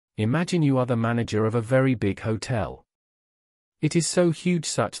Imagine you are the manager of a very big hotel. It is so huge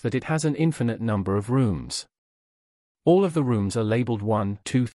such that it has an infinite number of rooms. All of the rooms are labeled 1,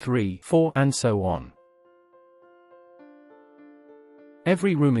 2, 3, 4, and so on.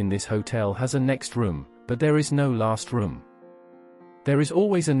 Every room in this hotel has a next room, but there is no last room. There is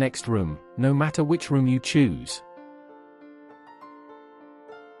always a next room, no matter which room you choose.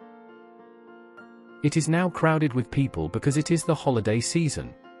 It is now crowded with people because it is the holiday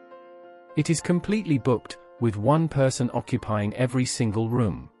season. It is completely booked, with one person occupying every single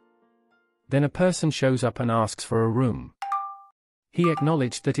room. Then a person shows up and asks for a room. He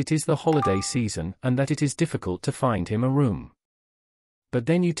acknowledged that it is the holiday season and that it is difficult to find him a room. But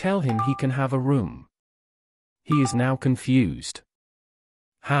then you tell him he can have a room. He is now confused.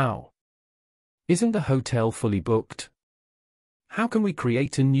 How? Isn't the hotel fully booked? How can we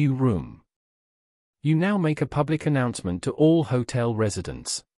create a new room? You now make a public announcement to all hotel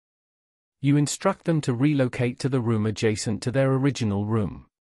residents. You instruct them to relocate to the room adjacent to their original room.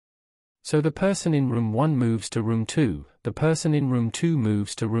 So the person in room 1 moves to room 2, the person in room 2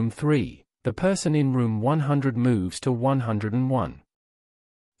 moves to room 3, the person in room 100 moves to 101.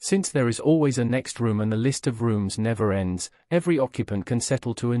 Since there is always a next room and the list of rooms never ends, every occupant can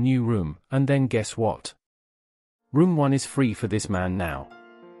settle to a new room, and then guess what? Room 1 is free for this man now.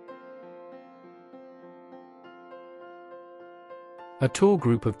 A tour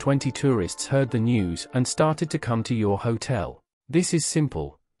group of 20 tourists heard the news and started to come to your hotel. This is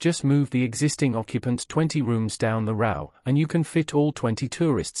simple, just move the existing occupants 20 rooms down the row, and you can fit all 20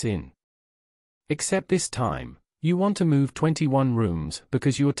 tourists in. Except this time, you want to move 21 rooms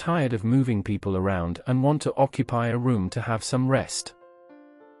because you're tired of moving people around and want to occupy a room to have some rest.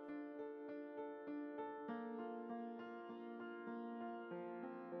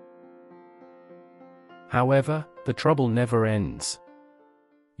 However, the trouble never ends.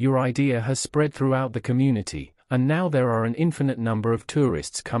 Your idea has spread throughout the community, and now there are an infinite number of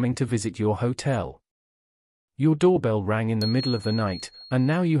tourists coming to visit your hotel. Your doorbell rang in the middle of the night, and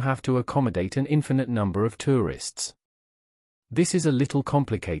now you have to accommodate an infinite number of tourists. This is a little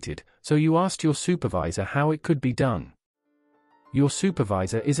complicated, so you asked your supervisor how it could be done. Your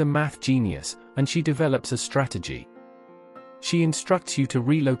supervisor is a math genius, and she develops a strategy. She instructs you to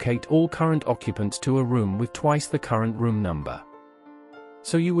relocate all current occupants to a room with twice the current room number.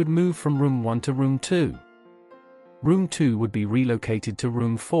 So you would move from room 1 to room 2. Room 2 would be relocated to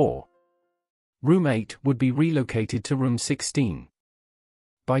room 4. Room 8 would be relocated to room 16.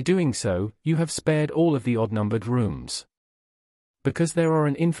 By doing so, you have spared all of the odd-numbered rooms. Because there are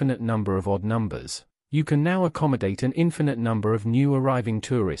an infinite number of odd numbers, you can now accommodate an infinite number of new arriving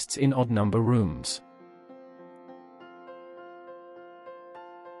tourists in odd-number rooms.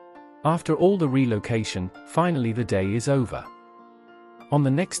 After all the relocation, finally the day is over. On the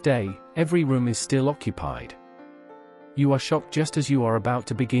next day, every room is still occupied. You are shocked just as you are about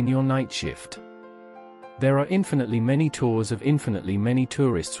to begin your night shift. There are infinitely many tours of infinitely many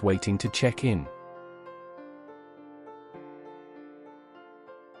tourists waiting to check in.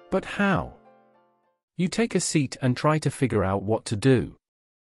 But how? You take a seat and try to figure out what to do.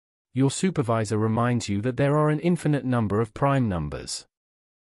 Your supervisor reminds you that there are an infinite number of prime numbers.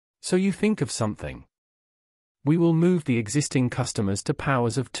 So you think of something. We will move the existing customers to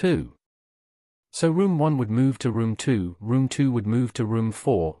powers of 2. So room 1 would move to room 2, room 2 would move to room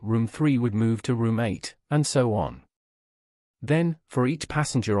 4, room 3 would move to room 8, and so on. Then, for each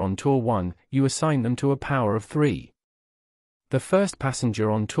passenger on tour 1, you assign them to a power of 3. The first passenger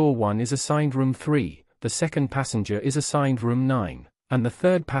on tour 1 is assigned room 3, the second passenger is assigned room 9, and the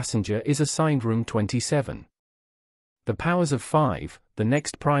third passenger is assigned room 27. The powers of 5, the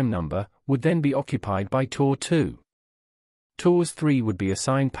next prime number, would then be occupied by tour 2. Tours 3 would be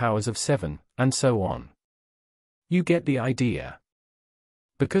assigned powers of 7, and so on. You get the idea.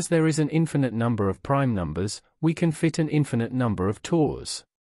 Because there is an infinite number of prime numbers, we can fit an infinite number of tours.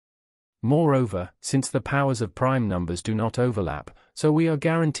 Moreover, since the powers of prime numbers do not overlap, so we are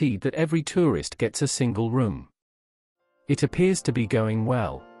guaranteed that every tourist gets a single room. It appears to be going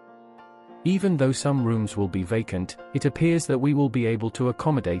well. Even though some rooms will be vacant, it appears that we will be able to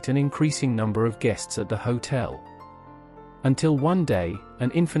accommodate an increasing number of guests at the hotel. Until one day, an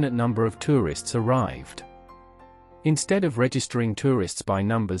infinite number of tourists arrived. Instead of registering tourists by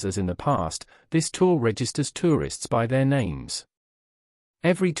numbers as in the past, this tour registers tourists by their names.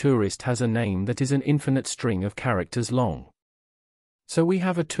 Every tourist has a name that is an infinite string of characters long. So we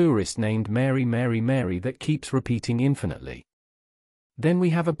have a tourist named Mary Mary Mary that keeps repeating infinitely. Then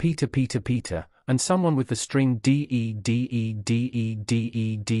we have a Peter Peter Peter, and someone with the string DE DE DE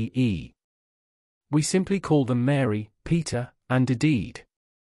DE DE. We simply call them Mary, Peter, and Deed.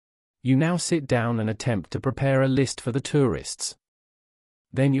 You now sit down and attempt to prepare a list for the tourists.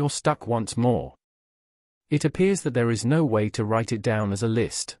 Then you're stuck once more. It appears that there is no way to write it down as a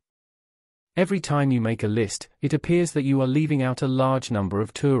list. Every time you make a list, it appears that you are leaving out a large number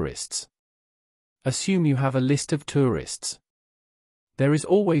of tourists. Assume you have a list of tourists. There is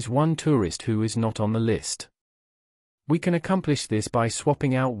always one tourist who is not on the list. We can accomplish this by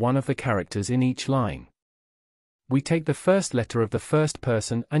swapping out one of the characters in each line. We take the first letter of the first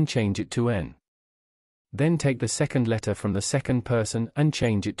person and change it to N. Then take the second letter from the second person and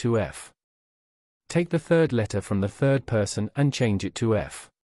change it to F. Take the third letter from the third person and change it to F.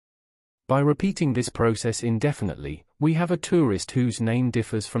 By repeating this process indefinitely, we have a tourist whose name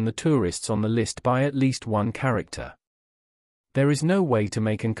differs from the tourists on the list by at least one character. There is no way to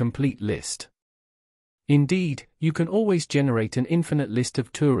make a complete list. Indeed, you can always generate an infinite list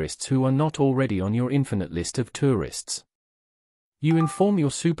of tourists who are not already on your infinite list of tourists. You inform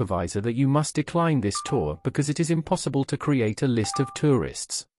your supervisor that you must decline this tour because it is impossible to create a list of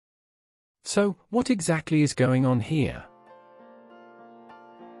tourists. So, what exactly is going on here?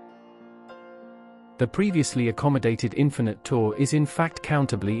 The previously accommodated infinite tour is in fact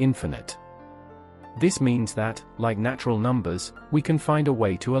countably infinite. This means that, like natural numbers, we can find a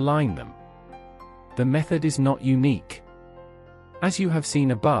way to align them. The method is not unique. As you have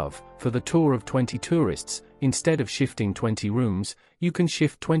seen above, for the tour of 20 tourists, instead of shifting 20 rooms, you can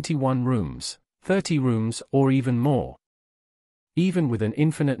shift 21 rooms, 30 rooms, or even more. Even with an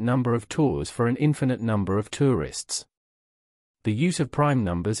infinite number of tours for an infinite number of tourists. The use of prime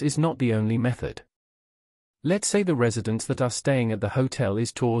numbers is not the only method. Let's say the residents that are staying at the hotel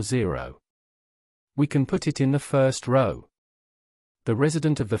is tour 0. We can put it in the first row. The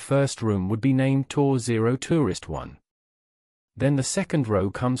resident of the first room would be named tour 0 tourist 1. Then the second row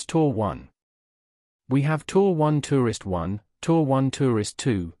comes tour 1. We have tour 1 tourist 1, tour 1 tourist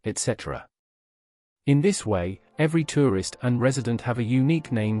 2, etc. In this way, every tourist and resident have a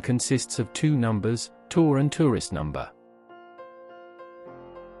unique name consists of two numbers, tour and tourist number.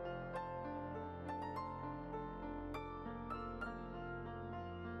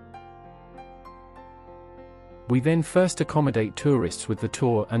 We then first accommodate tourists with the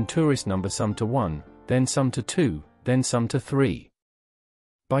tour and tourist number sum to 1, then sum to 2, then sum to 3.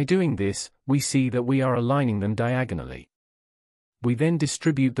 By doing this, we see that we are aligning them diagonally. We then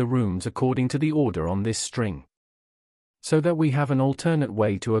distribute the rooms according to the order on this string. So that we have an alternate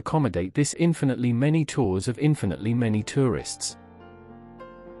way to accommodate this infinitely many tours of infinitely many tourists.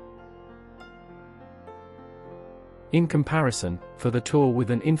 In comparison, for the tour with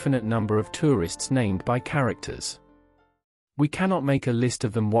an infinite number of tourists named by characters, we cannot make a list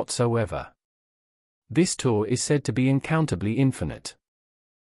of them whatsoever. This tour is said to be uncountably infinite.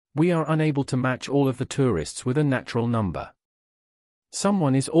 We are unable to match all of the tourists with a natural number.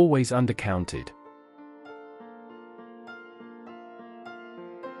 Someone is always undercounted.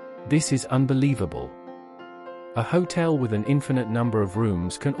 This is unbelievable. A hotel with an infinite number of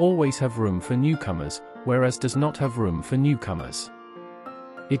rooms can always have room for newcomers, whereas does not have room for newcomers.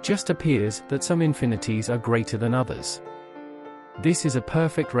 It just appears that some infinities are greater than others. This is a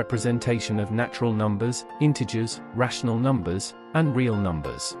perfect representation of natural numbers, integers, rational numbers, and real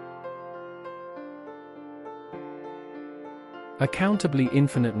numbers. A countably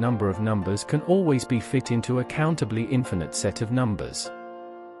infinite number of numbers can always be fit into a countably infinite set of numbers.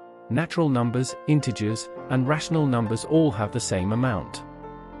 Natural numbers, integers, and rational numbers all have the same amount.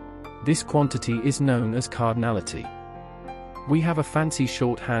 This quantity is known as cardinality. We have a fancy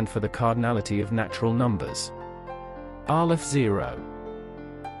shorthand for the cardinality of natural numbers. Aleph 0.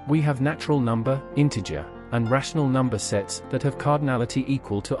 We have natural number, integer, and rational number sets that have cardinality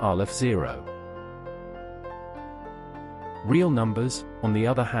equal to Aleph 0. Real numbers, on the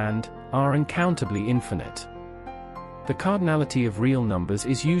other hand, are uncountably infinite. The cardinality of real numbers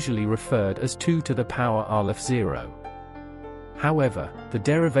is usually referred as 2 to the power Aleph 0. However, the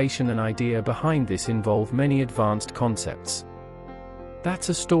derivation and idea behind this involve many advanced concepts. That's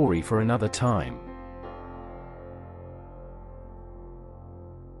a story for another time.